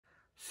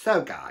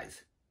So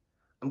guys,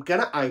 I'm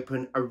gonna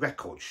open a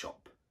record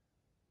shop.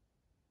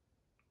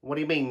 What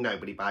do you mean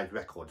nobody buys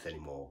records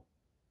anymore?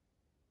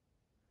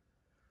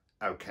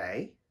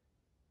 Okay.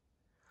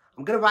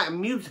 I'm gonna write a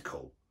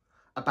musical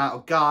about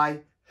a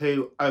guy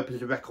who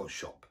opens a record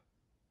shop.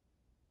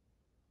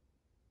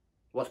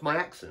 What's my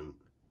accent?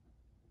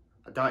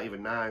 I don't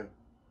even know.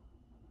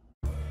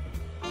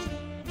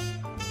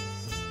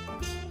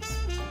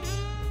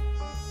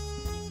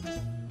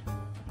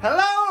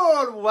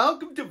 Hello and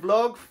welcome to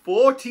vlog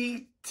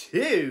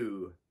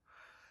 42.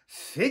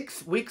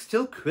 6 weeks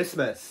till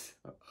Christmas.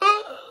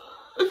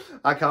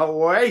 I can't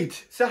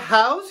wait. So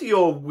how's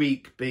your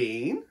week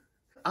been?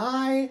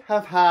 I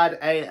have had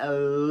a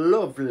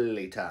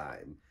lovely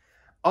time.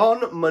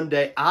 On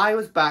Monday, I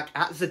was back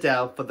at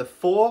Zedell for the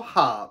 4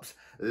 Harps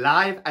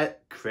live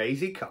at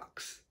Crazy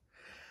Coq's.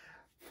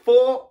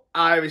 4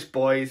 Irish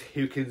boys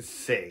who can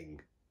sing.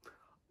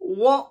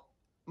 What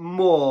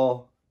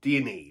more do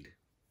you need?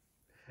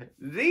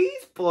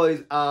 These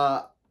boys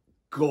are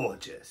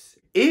gorgeous.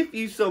 If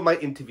you saw my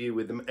interview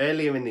with them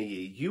earlier in the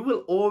year, you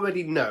will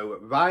already know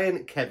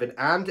Ryan, Kevin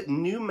and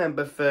new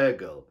member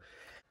Fergal.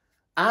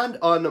 And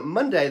on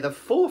Monday, the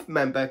 4th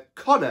member,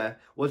 Conor,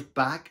 was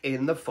back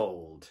in the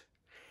fold.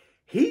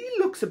 He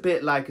looks a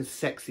bit like a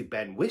sexy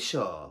Ben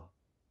Whishaw.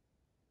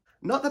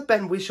 Not that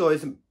Ben Whishaw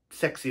isn't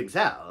sexy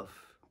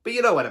himself, but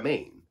you know what I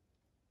mean.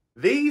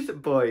 These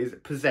boys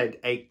present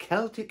a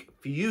Celtic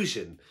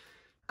fusion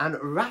and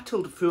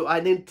rattled through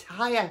an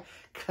entire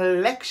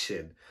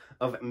collection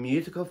of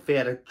musical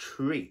theatre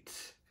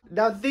treats.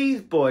 Now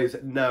these boys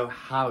know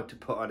how to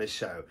put on a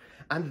show,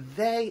 and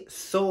they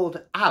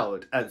sold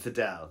out at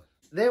Zedell.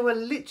 There were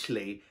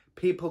literally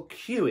people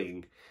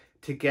queuing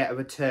to get a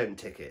return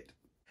ticket.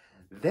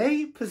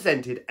 They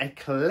presented a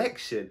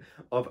collection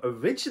of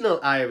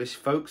original Irish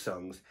folk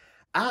songs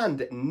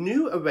and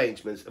new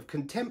arrangements of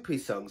contemporary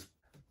songs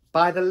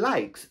by the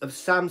likes of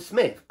Sam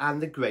Smith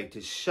and The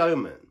Greatest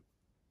Showman.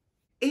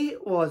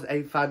 It was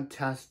a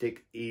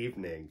fantastic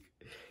evening,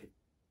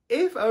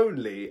 if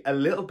only a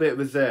little bit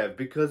reserved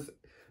because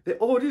the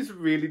audience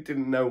really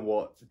didn't know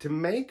what to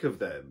make of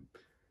them.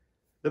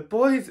 The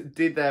boys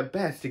did their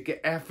best to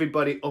get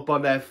everybody up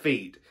on their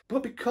feet,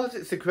 but because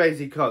it's the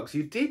Crazy Coqs,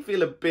 you did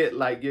feel a bit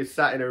like you're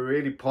sat in a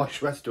really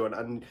posh restaurant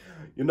and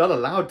you're not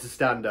allowed to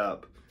stand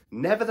up.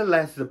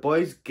 Nevertheless, the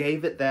boys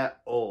gave it their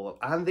all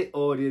and the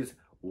audience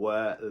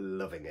were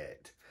loving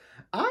it.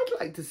 I'd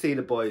like to see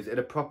the boys in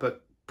a proper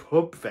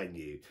pub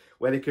venue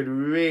where they could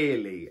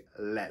really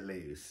let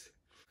loose.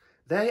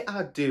 They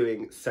are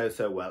doing so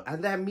well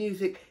and their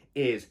music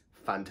is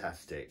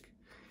fantastic.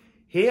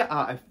 Here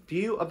are a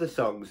few of the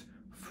songs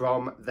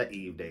from the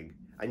evening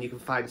and you can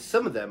find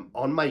some of them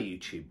on my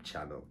YouTube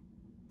channel.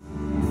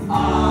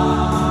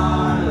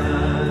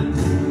 Ireland,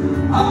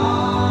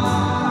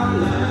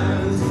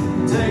 Ireland,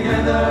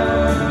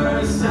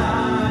 together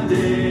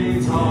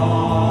standing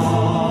tall.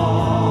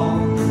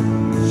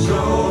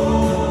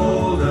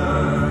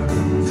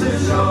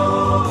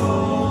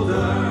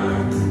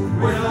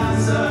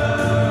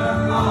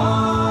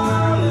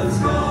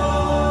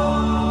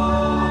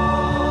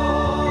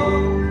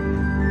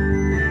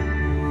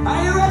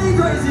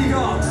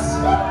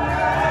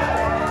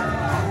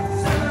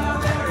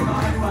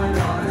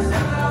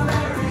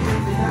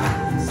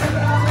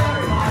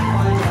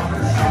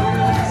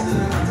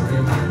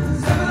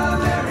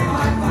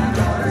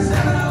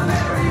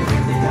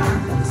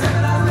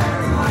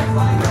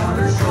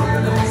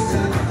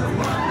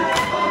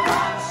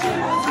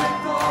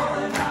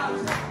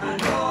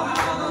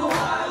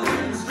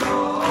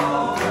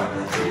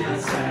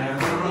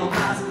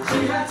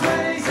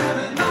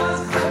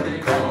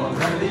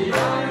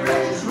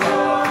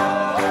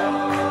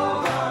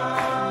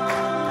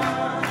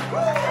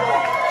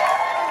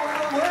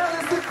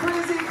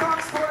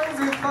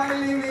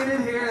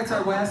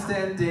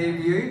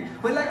 Debut.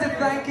 We'd like to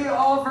thank you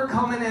all for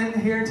coming in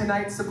here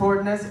tonight,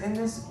 supporting us in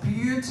this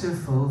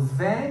beautiful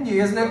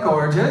venue. Isn't it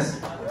gorgeous?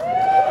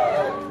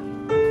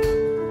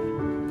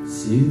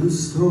 See the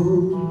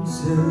storm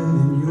set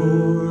in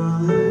your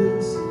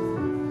eyes,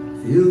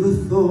 feel the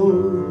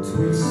thorn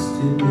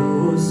twist in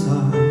your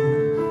side,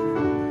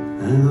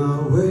 and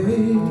I'll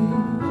wait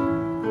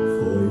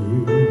for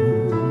you.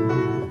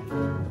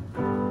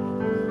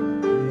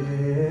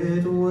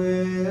 It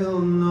will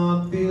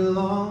not be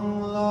long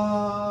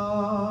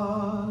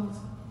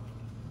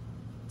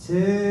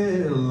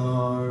till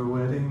our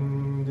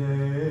wedding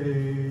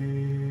day.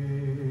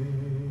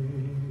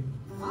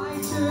 I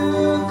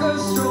took a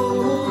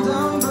stroll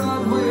down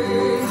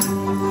Broadway,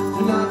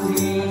 not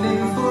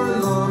meaning for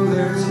long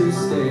there to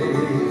stay.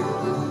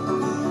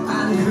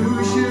 And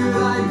who should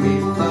I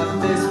meet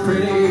but this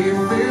pretty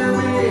fair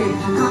maid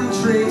come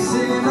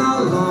tracing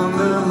along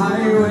the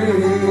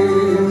highway?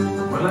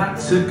 Well, I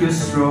took a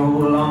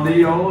stroll on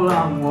the old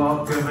long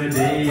walk of a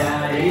day.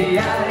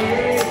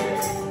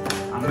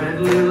 I met a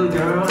little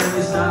girl and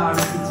we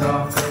started to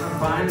talk on a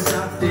fine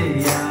soft day.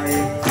 And I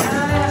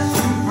asked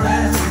you,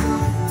 friend,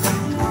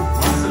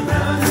 what's a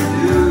fella to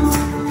do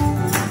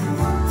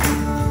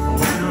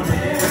when her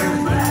hair is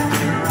black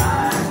and her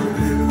eyes are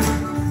blue?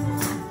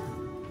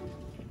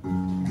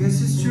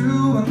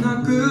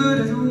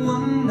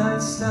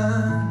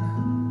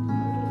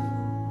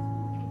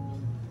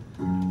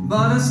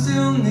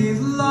 still need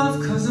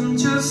love, 'cause I'm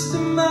just a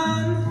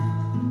man.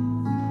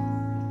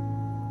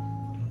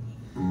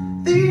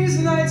 These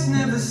nights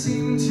never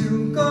seem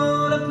to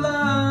go to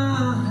plan.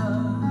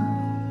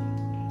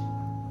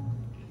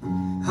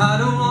 I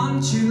don't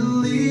want you to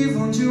leave,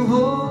 won't you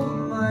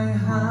hold my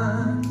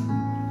hand?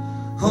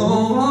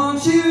 Oh,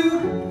 won't you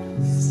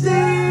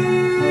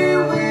stay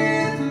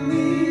with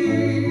me?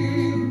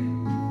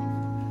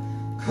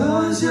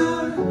 'Cause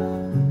you're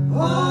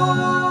all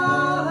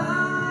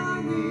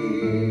I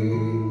need.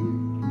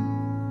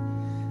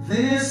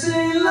 This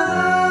ain't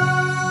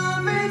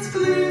love, it's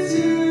clear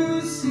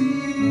to see.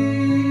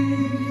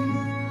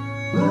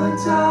 But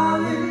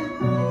darling,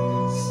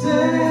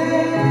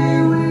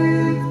 stay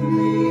with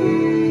me.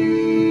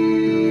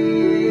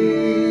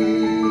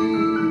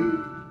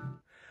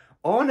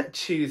 On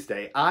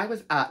Tuesday, I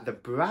was at the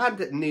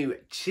brand new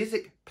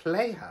Chiswick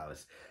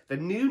Playhouse, the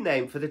new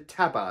name for the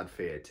Tabard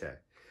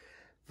Theatre.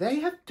 They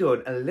have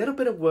done a little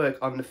bit of work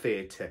on the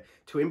theatre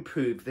to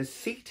improve the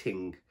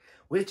seating,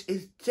 which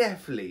is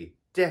definitely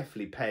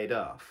paid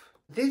off.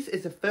 This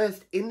is the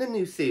first in the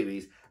new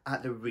series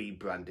at the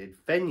rebranded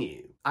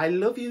venue. I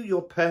Love You,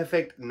 You're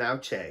Perfect, Now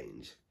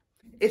Change.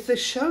 It's a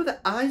show that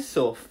I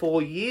saw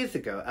 4 years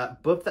ago at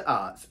Above the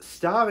Arts,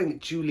 starring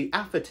Julie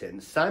Atherton,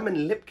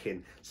 Simon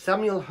Lipkin,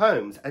 Samuel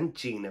Holmes and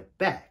Gina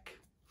Beck.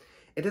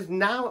 It has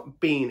now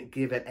been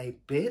given a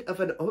bit of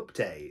an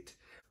update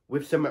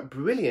with some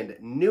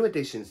brilliant new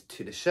additions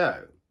to the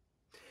show.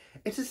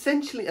 It's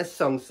essentially a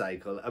song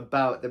cycle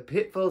about the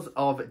pitfalls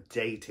of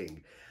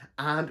dating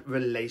and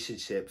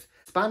relationships,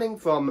 spanning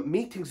from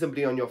meeting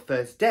somebody on your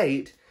first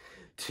date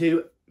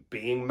to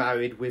being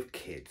married with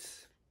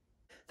kids.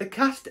 The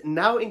cast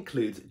now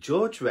includes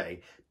George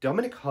Ray,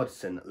 Dominic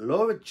Hodgson,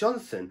 Laura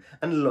Johnson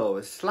and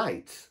Laura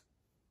Slights.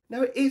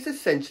 Now it is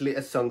essentially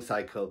a song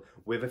cycle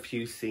with a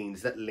few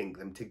scenes that link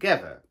them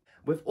together,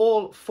 with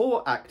all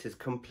 4 actors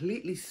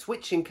completely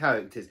switching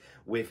characters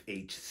with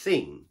each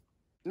scene.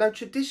 Now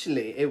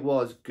traditionally it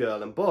was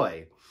girl and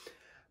boy,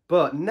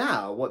 but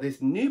now what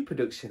this new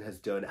production has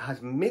done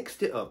has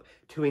mixed it up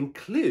to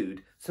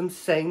include some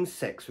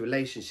same-sex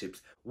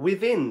relationships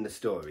within the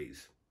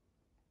stories.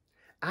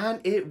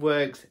 And it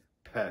works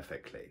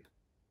perfectly.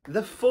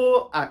 The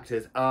 4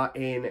 actors are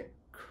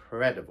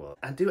incredible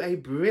and do a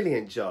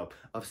brilliant job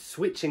of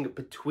switching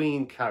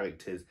between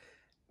characters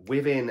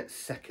within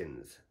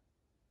seconds.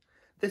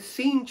 The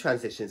scene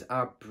transitions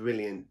are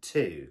brilliant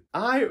too.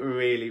 I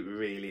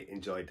really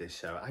enjoyed this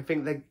show. I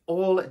think they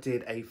all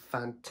did a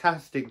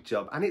fantastic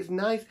job, and it's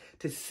nice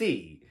to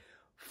see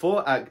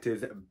 4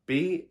 actors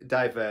be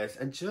diverse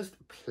and just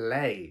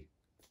play.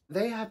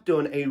 They have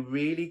done a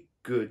really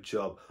good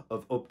job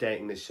of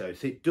updating the show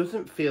so it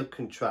doesn't feel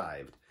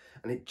contrived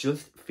and it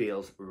just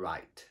feels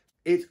right.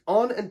 It's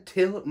on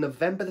until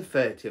November the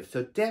 30th,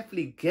 so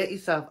definitely get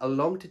yourself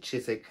along to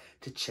Chiswick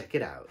to check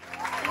it out.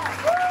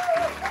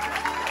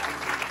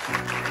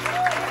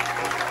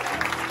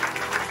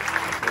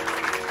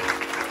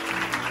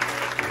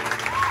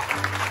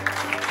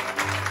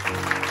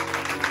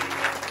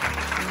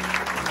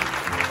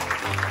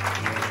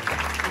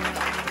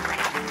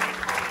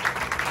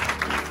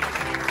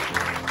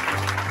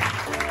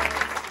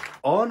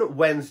 On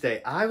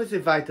Wednesday, I was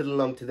invited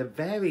along to the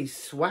very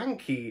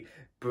swanky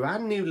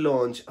brand new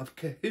launch of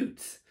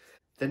Cahoots,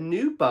 the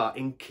new bar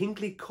in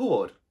Kingley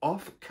Court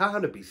off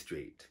Carnaby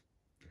Street.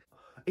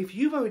 If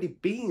you've already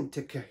been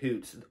to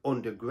Cahoots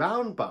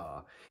underground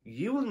bar,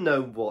 you will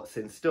know what's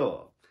in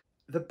store.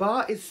 The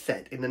bar is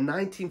set in the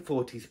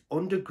 1940s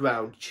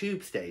underground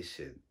tube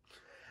station,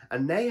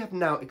 and they have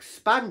now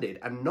expanded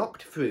and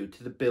knocked through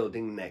to the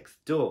building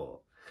next door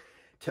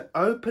to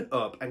open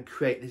up and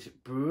create this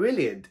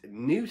brilliant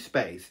new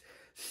space,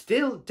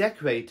 still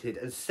decorated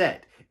and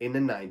set in the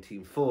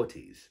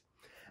 1940s.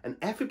 And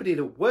everybody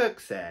that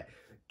works there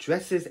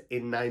dresses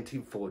in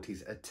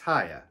 1940s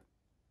attire.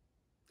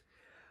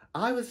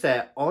 I was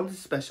there on the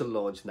special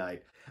launch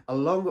night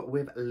along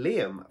with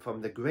Liam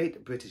from the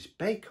Great British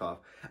Bake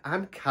Off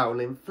and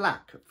Caroline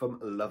Flack from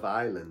Love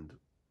Island.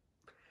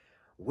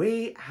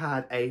 We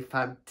had a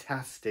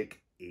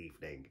fantastic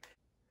evening,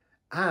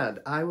 and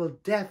I will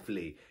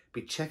definitely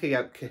be checking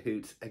out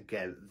Cahoots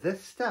again. The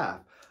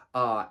staff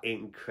are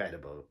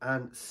incredible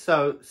and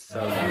so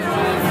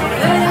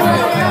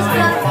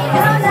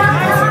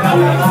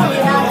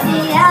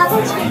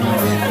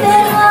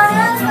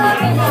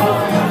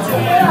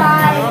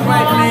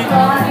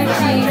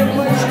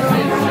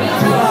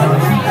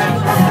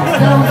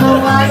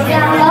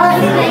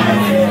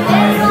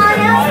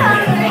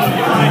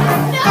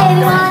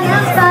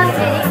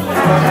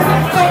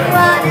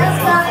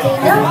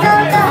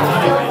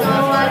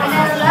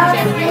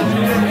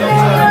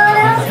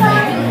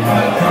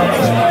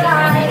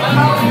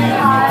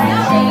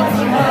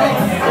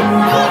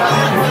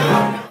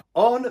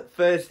On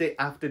Thursday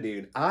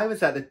afternoon, I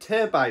was at the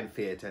Turbine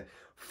Theatre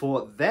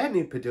for their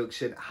new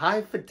production,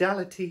 High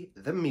Fidelity,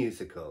 the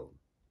musical.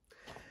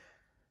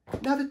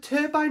 Now, the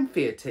Turbine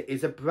Theatre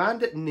is a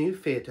brand new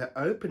theatre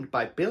opened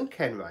by Bill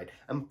Kenwright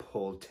and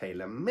Paul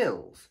Taylor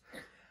Mills.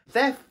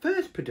 Their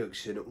first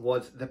production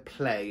was the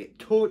play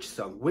Torch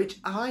Song, which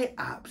I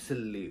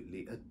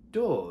absolutely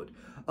adored,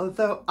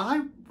 although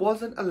I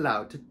wasn't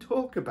allowed to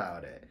talk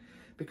about it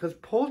because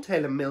Paul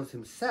Taylor Mills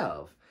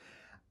himself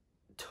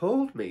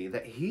told me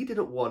that he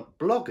didn't want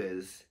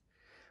bloggers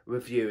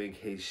reviewing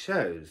his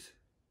shows.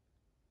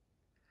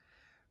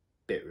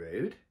 Bit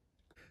rude.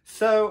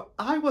 So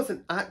I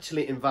wasn't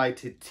actually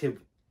invited to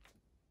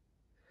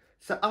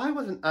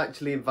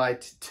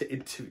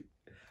interview.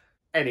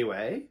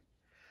 Anyway,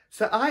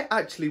 so I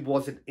actually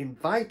wasn't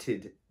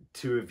invited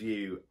to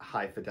review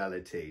High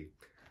Fidelity.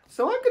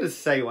 So I'm going to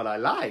say what I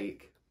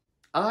like.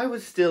 I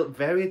was still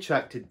very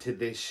attracted to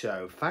this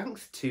show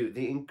thanks to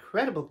the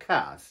incredible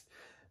cast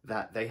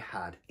that they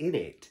had in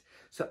it.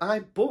 So I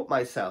bought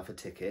myself a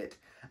ticket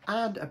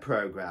and a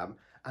programme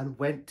and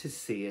went to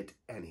see it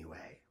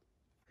anyway.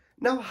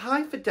 Now,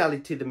 High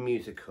Fidelity the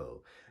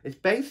musical is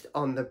based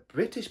on the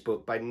British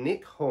book by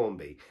Nick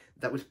Hornby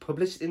that was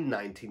published in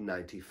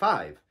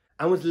 1995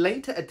 and was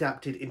later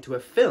adapted into a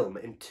film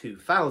in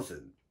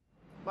 2000.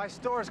 My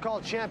store is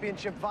called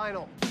Championship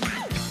Vinyl.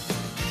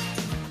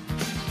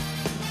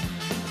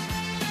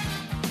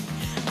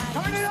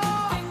 Turn it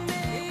off!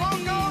 It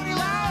won't go any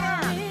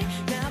louder!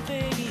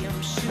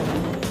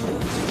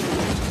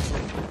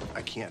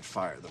 I can't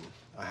fire them.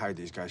 I hired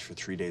these guys for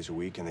 3 days a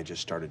week and they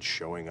just started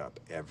showing up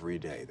every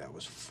day. That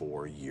was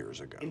 4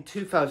 years ago. In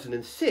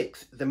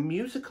 2006, the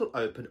musical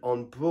opened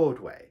on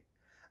Broadway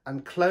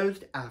and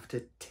closed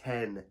after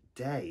 10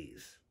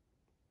 days.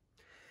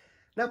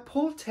 Now,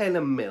 Paul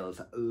Taylor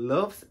Mills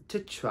loves to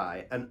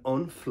try and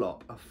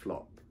unflop a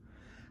flop,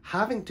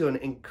 having done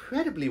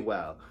incredibly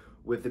well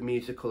with the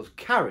musicals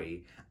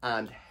Carrie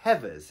and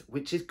Heathers,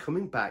 which is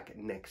coming back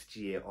next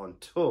year on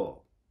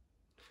tour.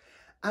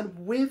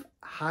 And with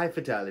High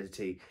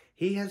Fidelity,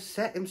 he has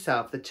set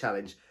himself the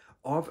challenge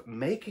of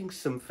making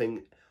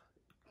something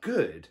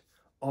good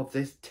of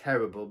this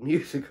terrible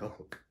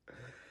musical.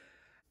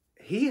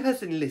 He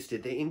has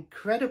enlisted the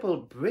incredible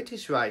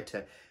British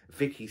writer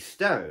Vicky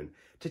Stone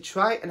to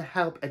try and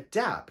help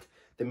adapt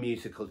the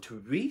musical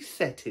to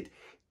reset it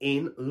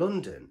in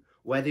London,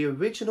 where the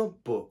original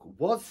book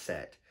was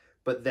set,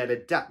 but then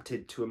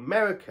adapted to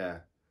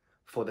America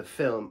for the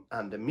film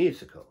and the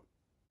musical.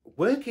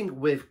 Working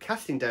with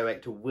casting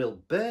director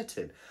Will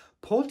Burton,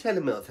 Paul Taylor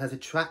Mills has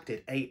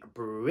attracted a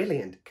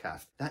brilliant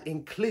cast that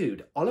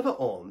include Oliver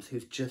Orms,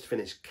 who's just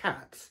finished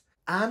Cats,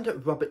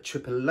 and Robert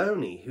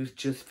Tripoloni, who's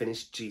just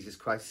finished Jesus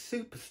Christ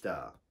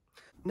Superstar.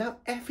 Now,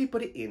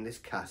 everybody in this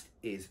cast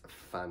is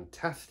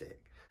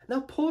fantastic.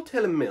 Now, Paul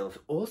Taylor Mills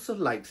also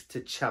likes to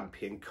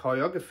champion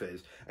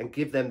choreographers and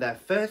give them their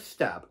first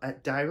stab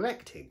at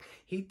directing.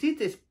 He did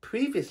this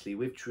previously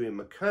with Drew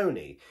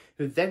Maconey,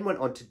 who then went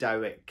on to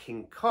direct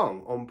King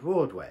Kong on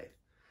Broadway.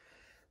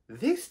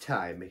 This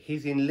time,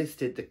 he's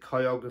enlisted the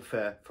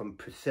choreographer from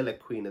Priscilla,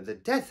 Queen of the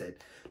Desert,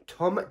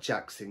 Tom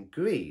Jackson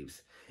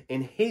Greaves,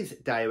 in his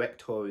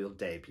directorial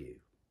debut.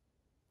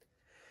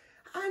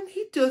 And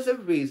he does a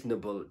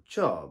reasonable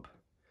job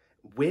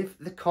with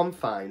the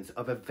confines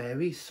of a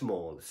very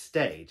small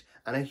stage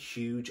and a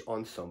huge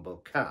ensemble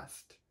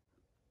cast.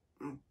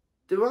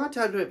 There are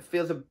times where it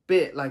feels a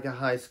bit like a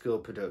high school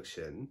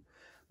production,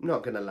 I'm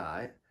not going to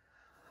lie.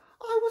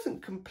 I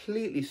wasn't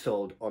completely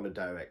sold on a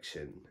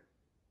direction.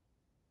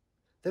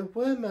 There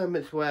were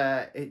moments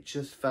where it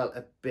just felt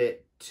a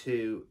bit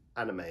too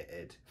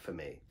animated for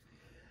me.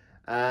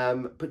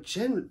 But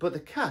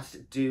the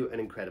cast do an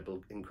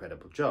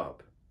incredible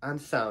job and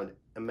sound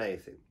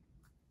amazing.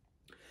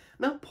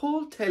 Now,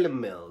 Paul Taylor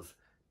Mills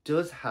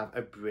does have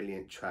a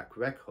brilliant track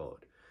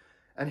record,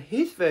 and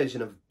his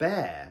version of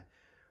Bear,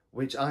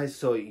 which I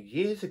saw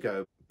years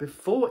ago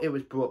before it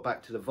was brought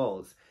back to the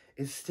vaults,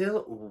 is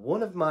still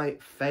one of my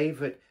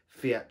favourite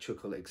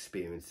theatrical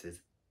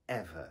experiences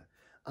ever.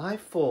 I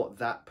thought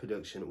that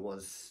production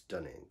was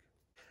stunning.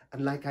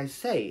 And like I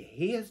say,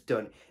 he has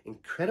done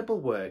incredible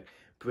work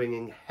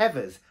bringing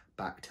Heathers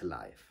back to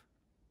life.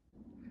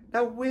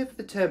 Now, with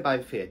the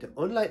Turbine Theatre,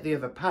 unlike the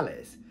other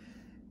palace,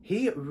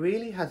 he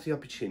really has the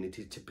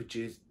opportunity to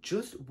produce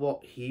just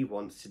what he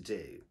wants to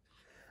do.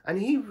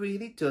 And he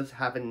really does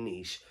have a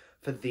niche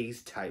for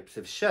these types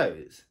of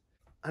shows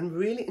and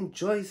really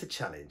enjoys the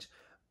challenge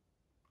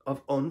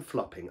of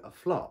unflopping a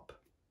flop.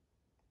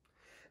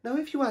 Now,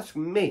 if you ask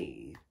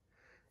me,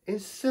 in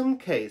some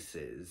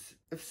cases,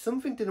 if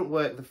something didn't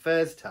work the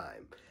first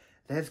time,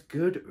 there's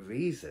good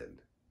reason.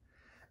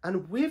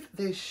 And with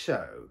this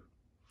show,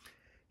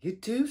 you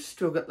do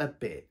struggle a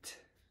bit.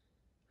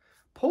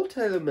 Paul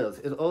Taylor Mills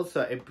is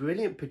also a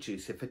brilliant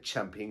producer for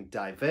championing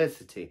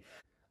diversity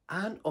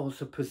and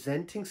also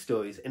presenting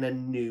stories in a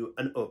new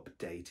and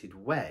updated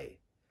way.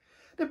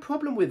 The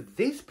problem with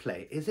this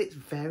play is it's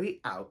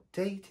very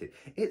outdated.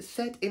 It's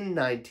set in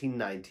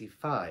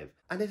 1995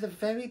 and is a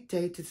very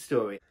dated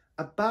story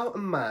about a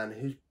man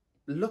who's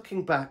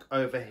looking back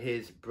over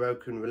his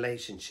broken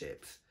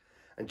relationships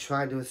and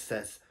trying to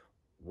assess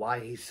why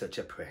he's such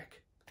a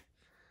prick.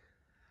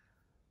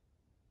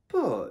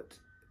 But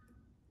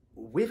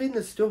within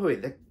the story,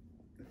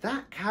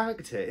 that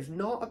character is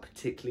not a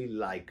particularly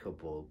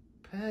likeable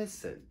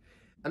person.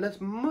 And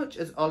as much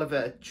as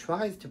Oliver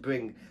tries to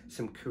bring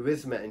some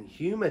charisma and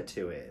humour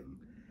to him,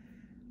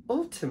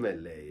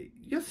 ultimately,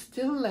 you're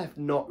still left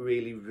not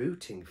really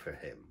rooting for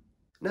him.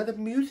 Now, the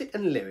music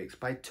and lyrics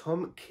by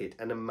Tom Kidd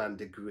and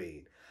Amanda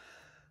Green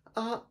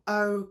are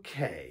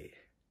okay.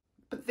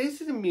 But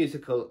this is a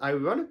musical,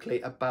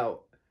 ironically,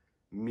 about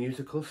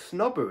musical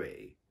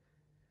snobbery.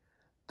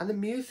 And the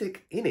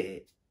music in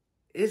it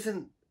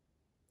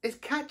it's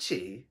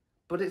catchy,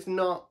 but it's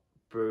not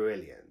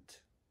brilliant.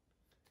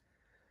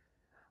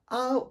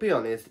 I'll be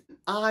honest,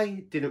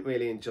 I didn't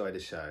really enjoy the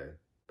show,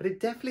 but it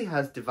definitely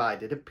has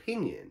divided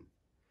opinion.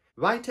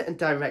 Writer and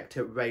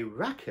director Ray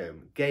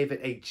Rackham gave it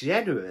a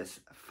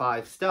generous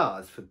 5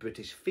 stars for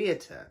British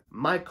theatre.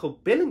 Michael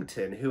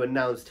Billington, who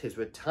announced his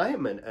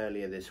retirement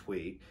earlier this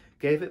week,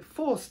 gave it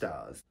 4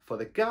 stars for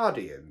The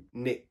Guardian.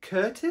 Nick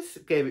Curtis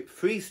gave it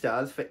 3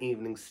 stars for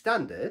Evening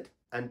Standard,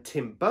 and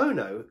Tim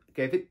Bono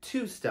gave it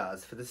 2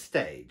 stars for The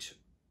Stage,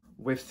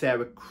 with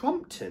Sarah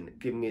Crompton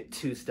giving it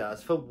 2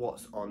 stars for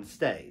What's on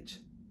Stage.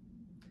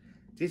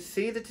 Do you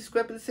see the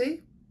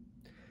discrepancy?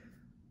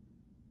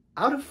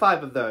 Out of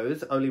 5 of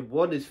those, only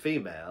 1 is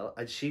female,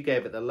 and she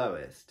gave it the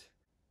lowest.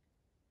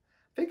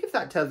 I think if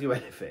that tells you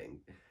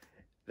anything,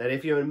 that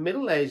if you're a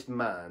middle-aged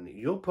man,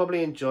 you'll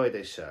probably enjoy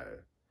this show,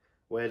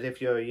 whereas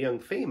if you're a young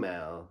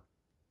female,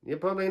 you're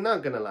probably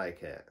not going to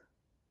like it.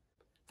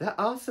 There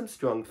are some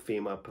strong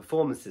female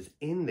performances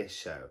in this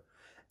show.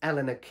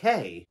 Eleanor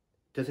Kay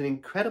does an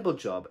incredible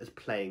job as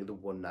playing the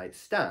one-night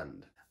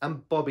stand,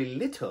 and Bobby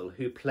Little,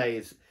 who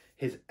plays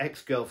his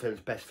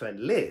ex-girlfriend's best friend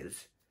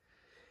Liz,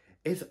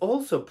 is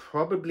also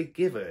probably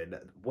given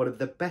one of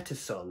the better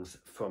songs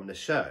from the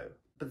show.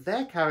 But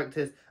their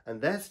characters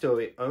and their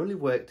story only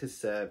work to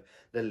serve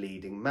the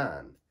leading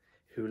man,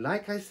 who,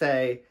 like I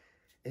say,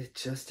 is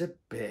just a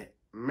bit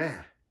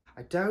meh.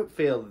 I don't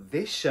feel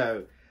this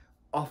show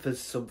offers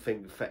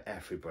something for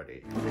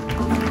everybody.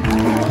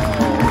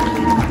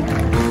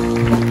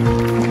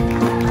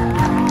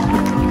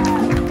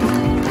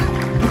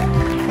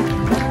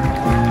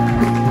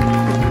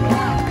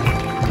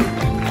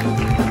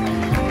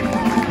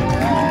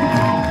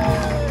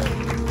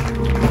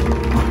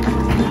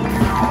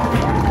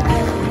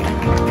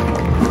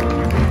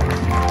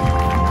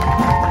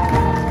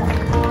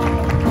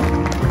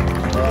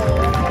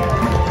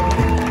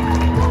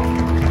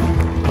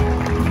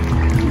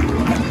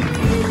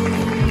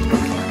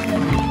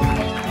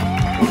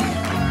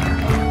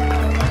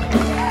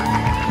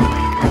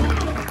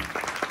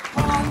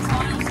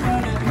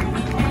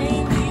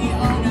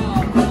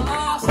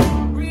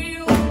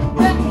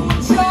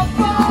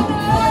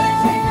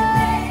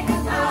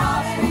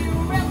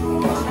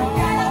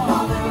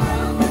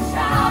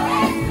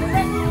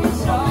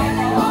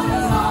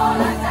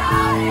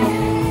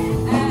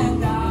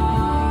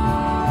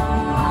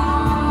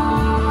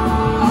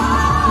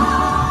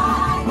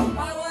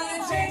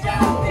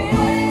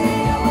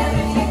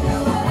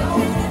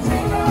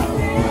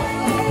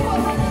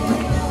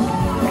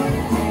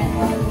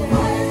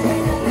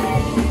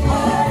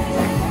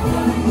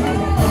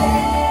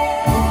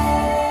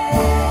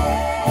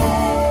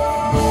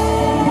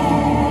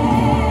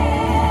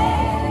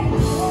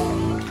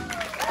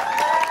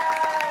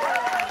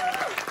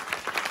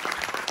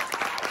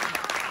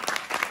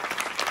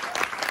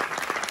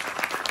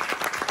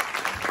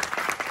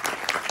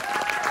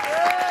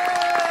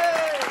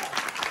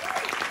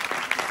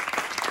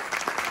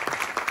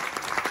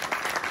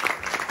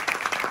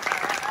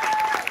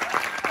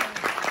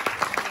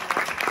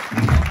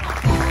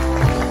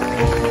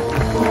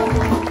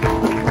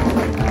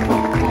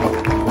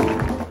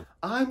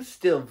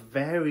 Still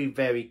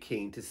very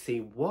keen to see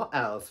what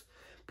else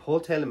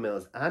Paul Taylor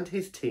Mills and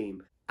his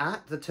team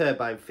at the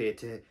Turbine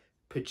Theatre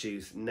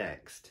produce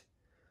next.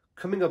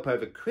 Coming up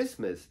over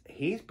Christmas,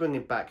 he's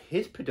bringing back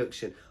his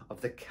production of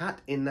The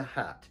Cat in the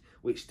Hat,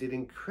 which did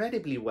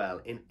incredibly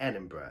well in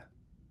Edinburgh,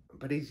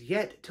 but he's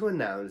yet to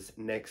announce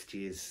next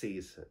year's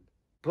season.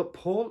 But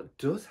Paul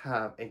does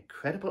have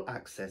incredible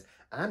access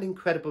and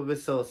incredible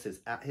resources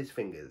at his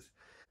fingers,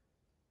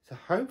 so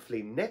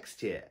hopefully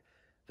next year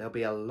there'll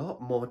be a lot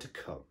more to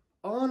come.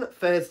 On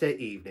Thursday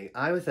evening,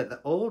 I was at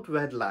the Old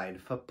Red Line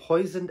for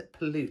Poisoned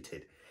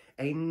Polluted,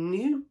 a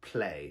new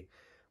play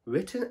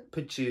written,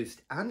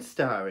 produced and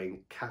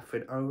starring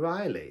Catherine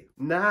O'Reilly.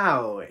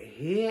 Now,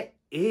 here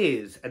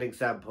is an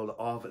example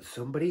of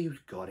somebody who's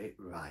got it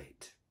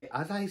right.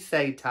 As I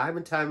say time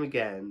and time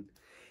again,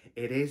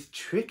 it is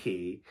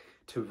tricky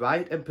to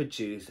write and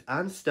produce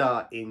and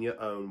star in your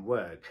own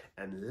work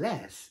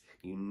unless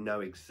you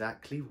know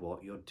exactly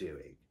what you're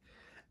doing.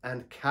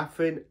 And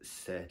Catherine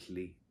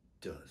certainly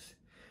does.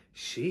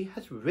 She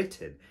has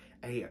written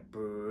a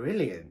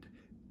brilliant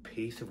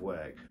piece of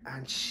work,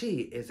 and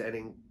she is an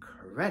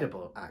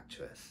incredible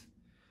actress.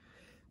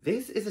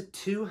 This is a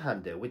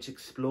two-hander which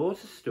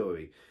explores the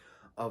story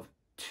of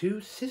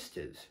 2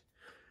 sisters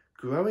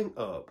growing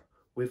up,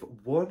 with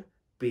one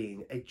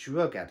being a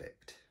drug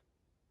addict.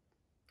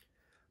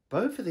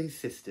 Both of these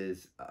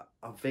sisters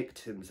are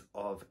victims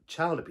of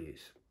child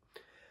abuse,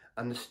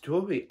 and the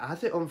story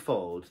as it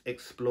unfolds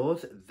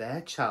explores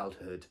their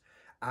childhood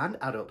and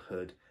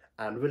adulthood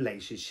and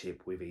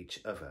relationship with each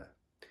other.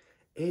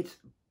 It's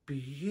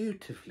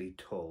beautifully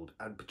told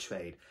and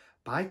portrayed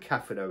by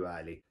Catherine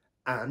O'Reilly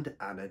and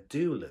Anna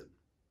Doolan,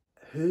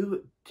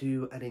 who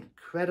do an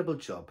incredible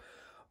job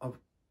of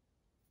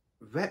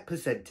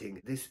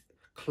representing this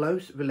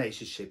close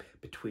relationship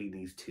between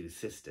these two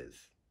sisters.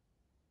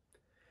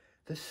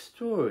 The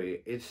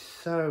story is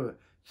so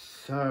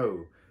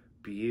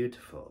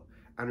beautiful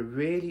and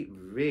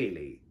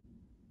really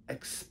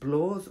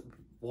explores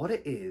what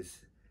it is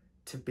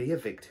to be a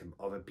victim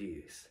of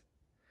abuse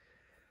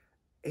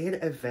in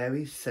a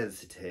very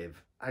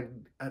sensitive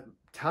and at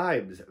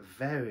times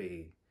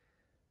very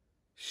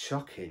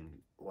shocking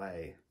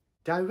way.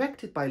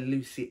 Directed by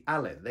Lucy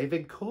Alyn, they've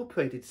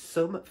incorporated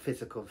some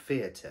physical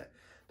theatre.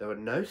 There are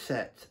no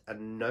sets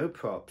and no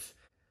props.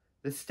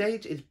 The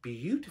stage is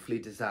beautifully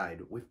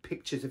designed with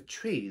pictures of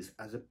trees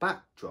as a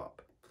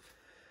backdrop.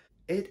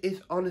 It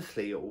is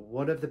honestly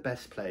one of the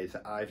best plays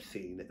that I've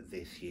seen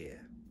this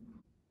year.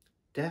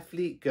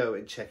 Definitely go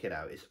and check it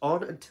out. It's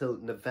on until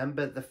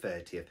November the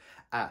 30th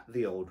at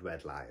the Old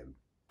Red Lion.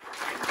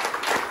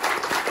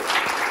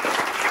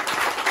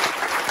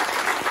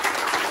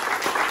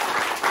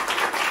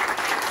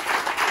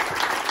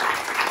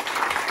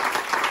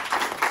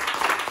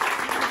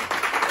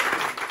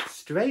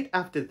 Straight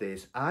after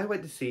this, I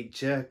went to see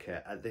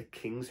Jerker at the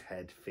King's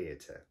Head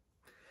Theatre.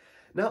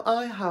 Now,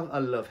 I have a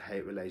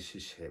love-hate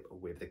relationship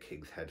with the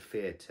King's Head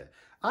Theatre.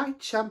 I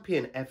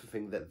champion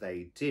everything that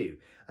they do,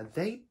 and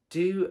they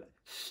do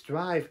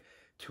strive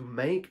to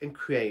make and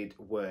create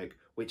work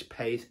which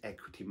pays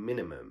equity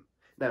minimum.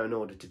 Now, in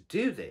order to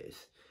do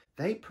this,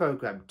 they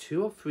program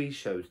 2 or 3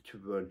 shows to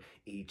run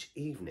each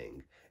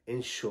evening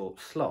in short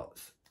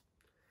slots.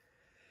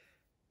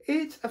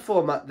 It's a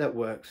format that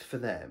works for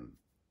them.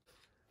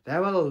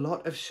 There are a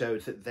lot of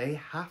shows that they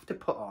have to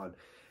put on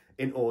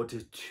in order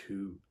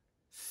to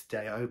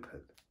stay open.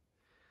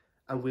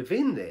 And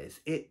within this,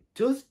 it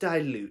does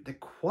dilute the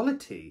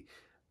quality,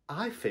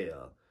 I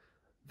feel,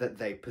 that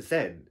they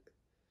present.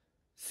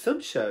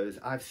 Some shows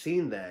I've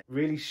seen there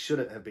really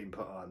shouldn't have been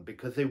put on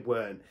because they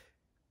weren't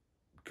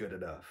good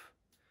enough.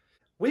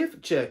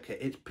 With Jerker,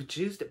 it's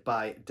produced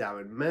by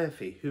Darren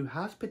Murphy, who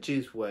has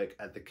produced work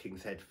at the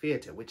King's Head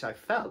Theatre, which I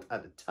felt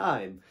at the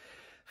time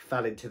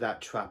fell into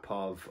that trap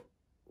of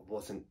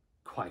wasn't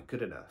quite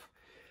good enough.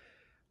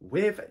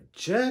 With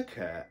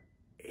Jerker,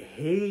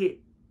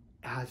 he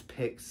has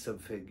picked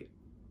something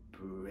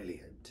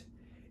brilliant.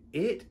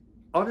 It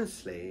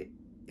honestly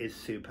is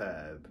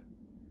superb.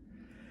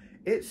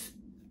 It's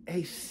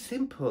a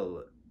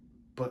simple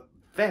but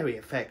very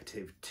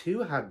effective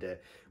two-hander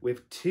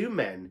with 2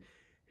 men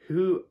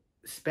who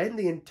spend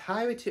the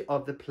entirety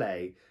of the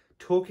play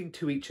talking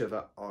to each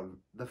other on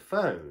the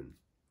phone.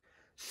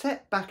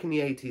 Set back in the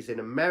 80s in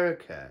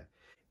America,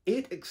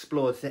 it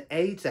explores the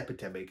AIDS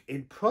epidemic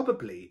in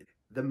probably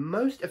the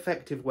most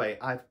effective way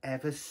I've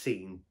ever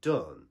seen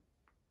done.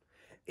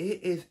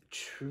 It is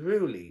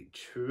truly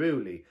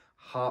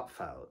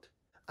heartfelt.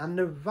 And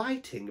the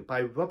writing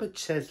by Robert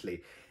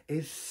Chesley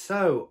is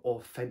so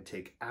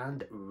authentic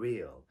and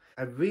real,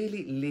 and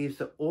really leaves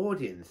the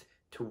audience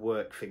to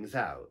work things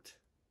out.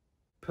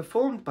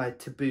 Performed by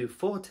Taboo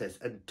Fortes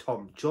and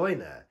Tom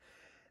Joyner,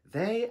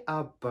 they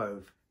are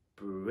both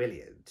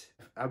brilliant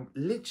and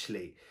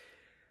literally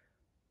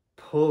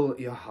pull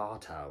your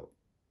heart out.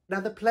 Now,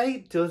 the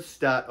play does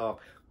start off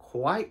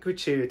quite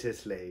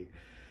gratuitously,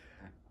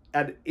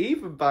 and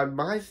even by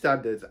my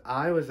standards,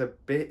 I was a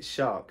bit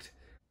shocked,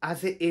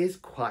 as it is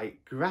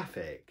quite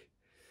graphic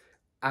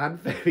and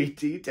very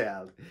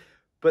detailed.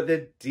 But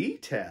the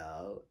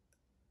detail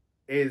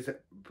is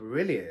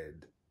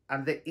brilliant,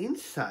 and the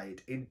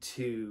insight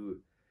into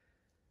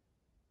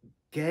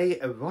gay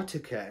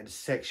erotica and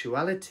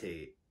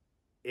sexuality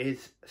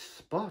is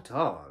spot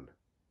on.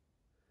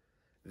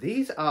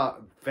 These are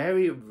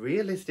very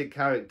realistic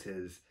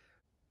characters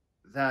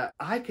that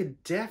I can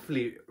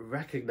definitely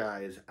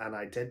recognise and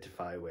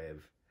identify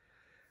with.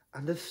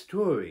 And the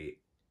story,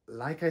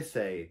 like I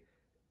say,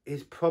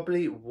 is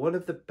probably one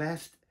of the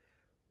best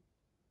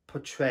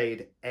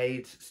portrayed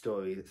AIDS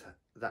stories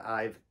that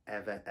I've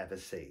ever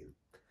seen.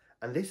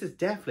 And this is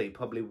definitely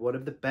probably one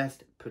of the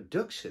best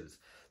productions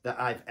that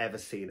I've ever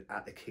seen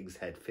at the King's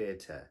Head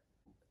Theatre.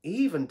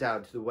 Even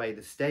down to the way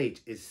the stage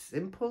is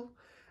simple,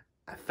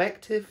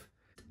 effective,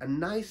 and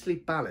nicely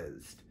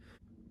balanced,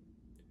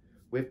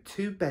 with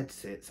 2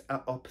 bedsits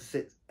at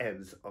opposite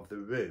ends of the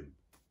room.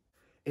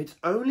 It's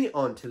only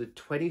on to the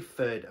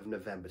 23rd of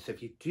November, so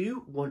if you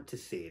do want to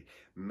see it,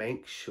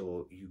 make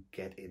sure you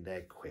get in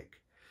there quick.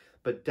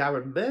 But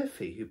Darren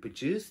Murphy, who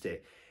produced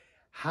it,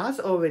 has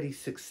already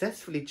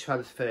successfully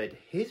transferred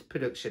his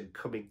production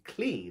Coming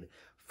Clean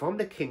from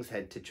the King's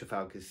Head to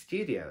Trafalgar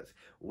Studios,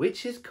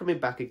 which is coming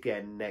back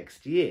again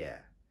next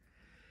year.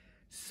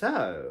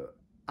 So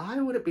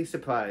I wouldn't be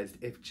surprised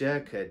if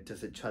Jerker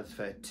doesn't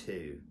transfer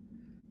too.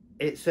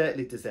 It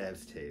certainly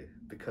deserves to,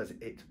 because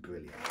it's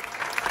brilliant.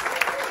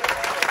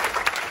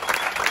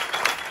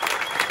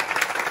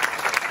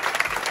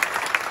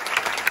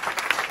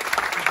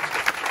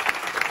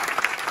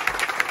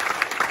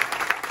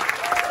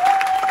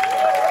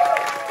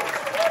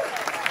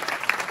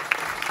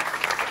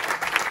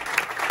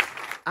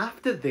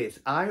 this,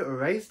 I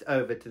raced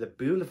over to the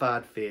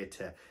Boulevard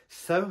Theatre,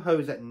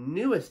 Soho's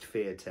newest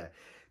theatre,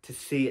 to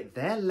see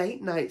their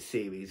late night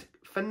series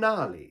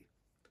finale.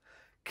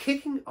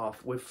 Kicking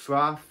off with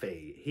Fra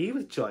Fee, he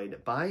was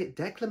joined by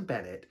Declan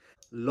Bennett,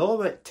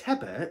 Laura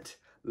Tebbutt,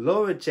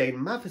 Laura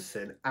Jane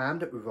Matheson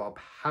and Rob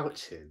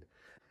Houchin,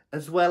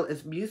 as well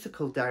as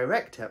musical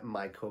director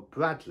Michael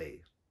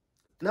Bradley.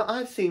 Now,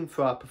 I've seen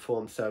Fra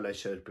perform solo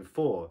shows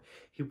before.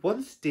 He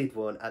once did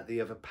one at the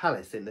Other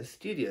Palace in the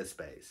studio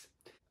space,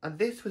 and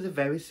this was a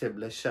very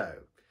similar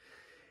show.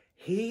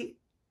 He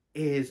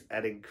is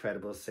an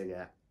incredible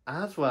singer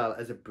as well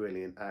as a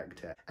brilliant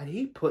actor, and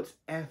he puts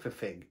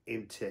everything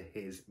into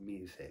his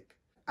music.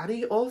 And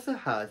he also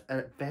has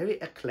a very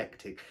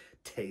eclectic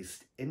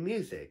taste in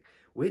music,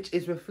 which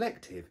is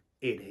reflective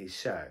in his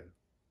show.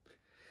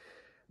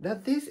 Now,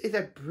 this is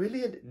a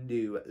brilliant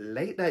new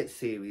late night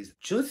series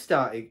just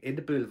starting in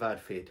the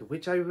Boulevard Theatre,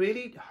 which I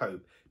really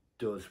hope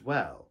does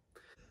well.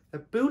 The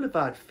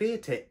Boulevard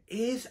Theatre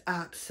is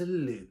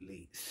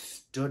absolutely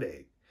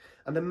stunning.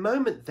 And at the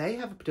moment they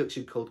have a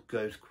production called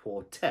Ghost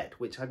Quartet,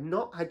 which I've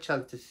not had a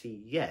chance to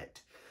see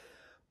yet.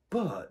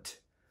 But,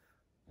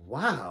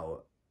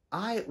 wow,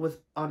 I was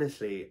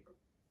honestly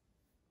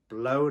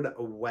blown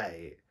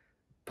away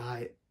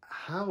by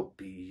how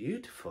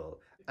beautiful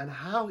and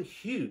how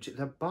huge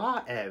the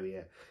bar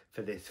area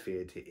for this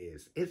theatre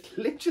is. It's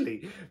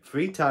literally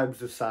 3 times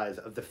the size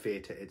of the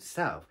theatre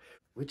itself,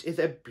 which is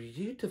a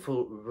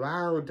beautiful,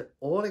 round,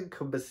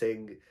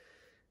 all-encompassing,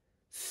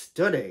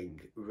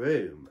 stunning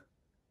room.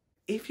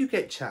 If you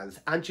get a chance,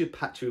 Andrew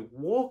Patrick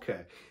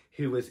Walker,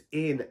 who was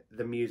in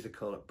the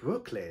musical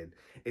Brooklyn,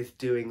 is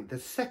doing the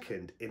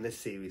second in the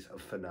series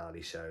of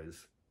finale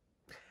shows.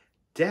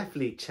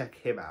 Definitely check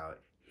him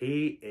out.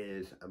 He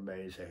is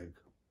amazing.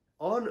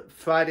 On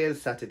Friday and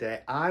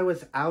Saturday, I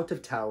was out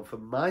of town for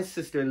my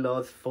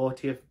sister-in-law's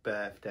 40th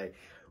birthday,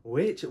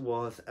 which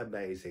was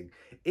amazing.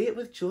 It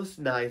was just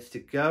nice to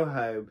go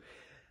home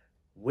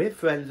with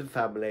friends and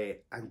family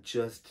and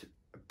just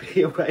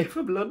be away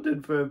from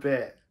London for a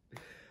bit.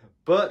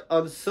 But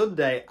on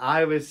Sunday,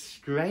 I was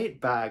straight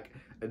back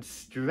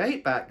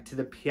to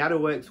the Piano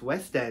Works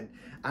West End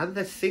and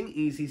the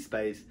Singeasy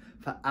space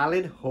for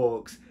Alyn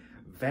Hawke's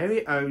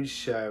very own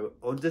show,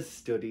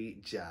 Understudy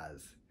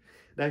Jazz.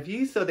 Now, if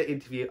you saw the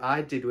interview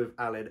I did with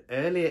Alyn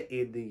earlier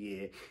in the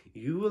year,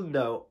 you will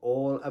know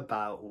all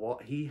about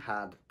what he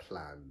had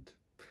planned.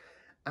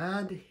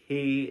 And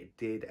he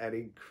did an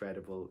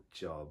incredible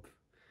job.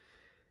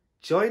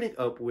 Joining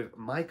up with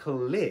Michael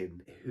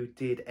Lynn, who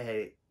did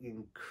an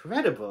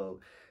incredible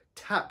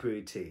tap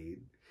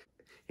routine.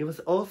 He was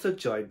also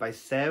joined by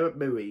Sarah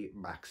Marie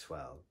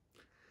Maxwell.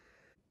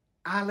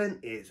 Alyn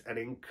is an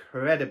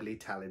incredibly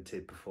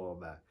talented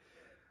performer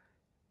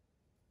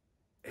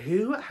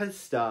who has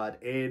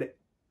starred in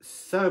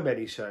so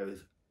many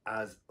shows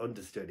as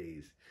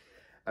understudies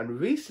and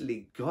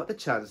recently got the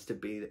chance to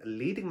be a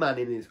leading man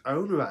in his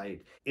own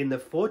right in the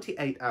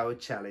 48-hour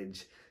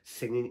challenge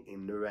Singing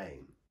in the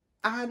Rain.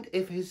 And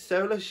if his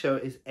solo show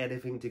is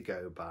anything to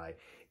go by,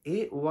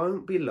 it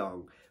won't be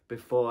long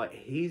before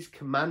he's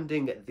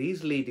commanding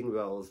these leading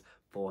roles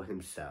for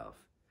himself,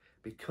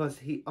 because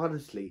he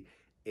honestly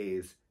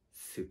is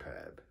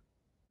superb.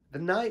 The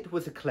night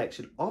was a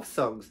collection of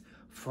songs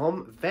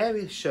from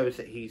various shows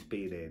that he's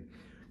been in,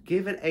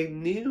 given a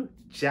new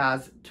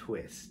jazz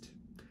twist,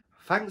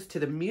 thanks to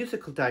the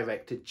musical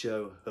director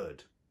Joe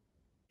Hood.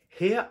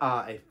 Here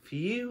are a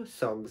few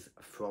songs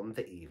from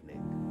the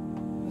evening.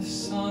 The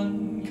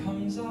sun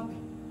comes up,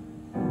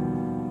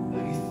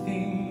 I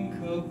think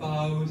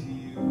about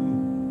you.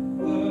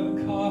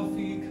 The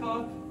coffee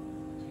cup,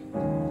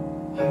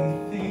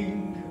 I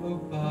think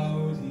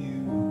about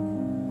you.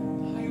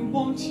 I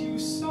want you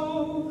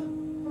so,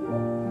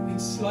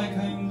 it's like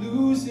I'm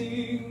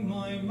losing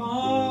my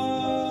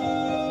mind.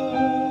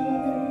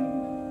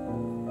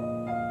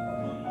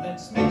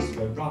 Let's mix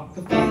where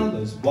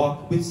Rockefellers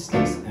walk with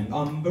sticks and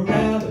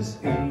umbrellas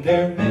in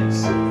their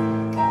midst,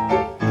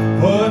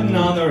 putting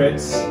on the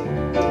Ritz.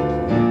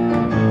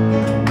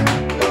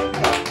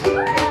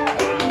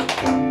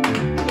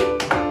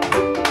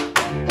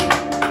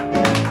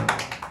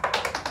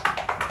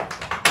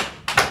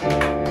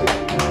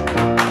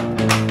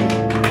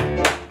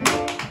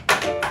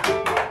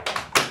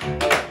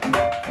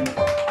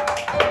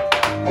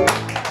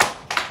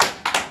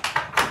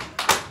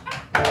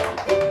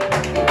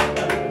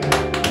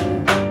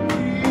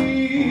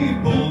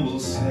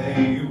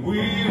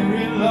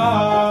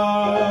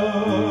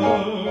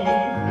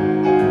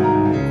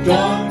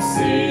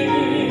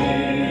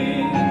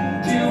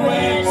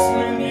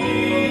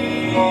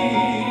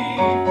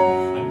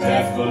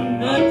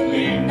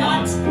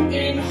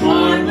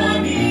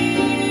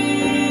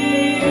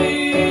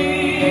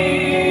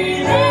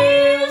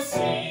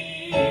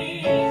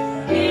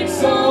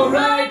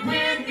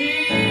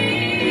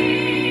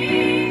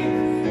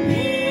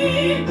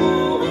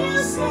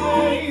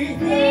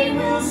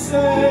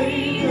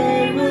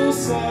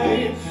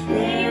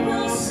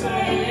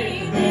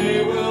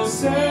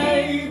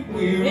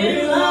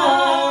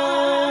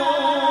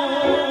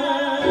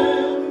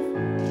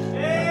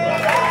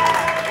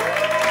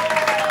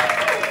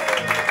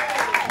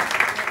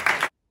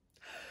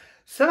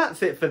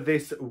 that's it for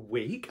this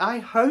week. I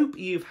hope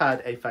you've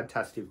had a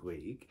fantastic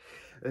week.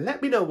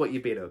 Let me know what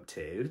you've been up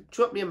to.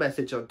 Drop me a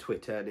message on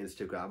Twitter and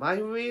Instagram. I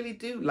really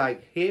do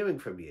like hearing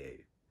from you.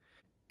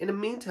 In the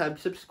meantime,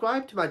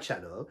 subscribe to my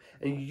channel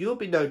and you'll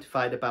be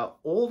notified about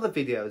all the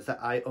videos that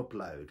I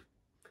upload.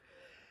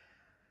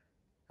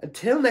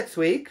 Until next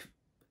week,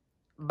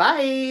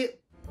 bye!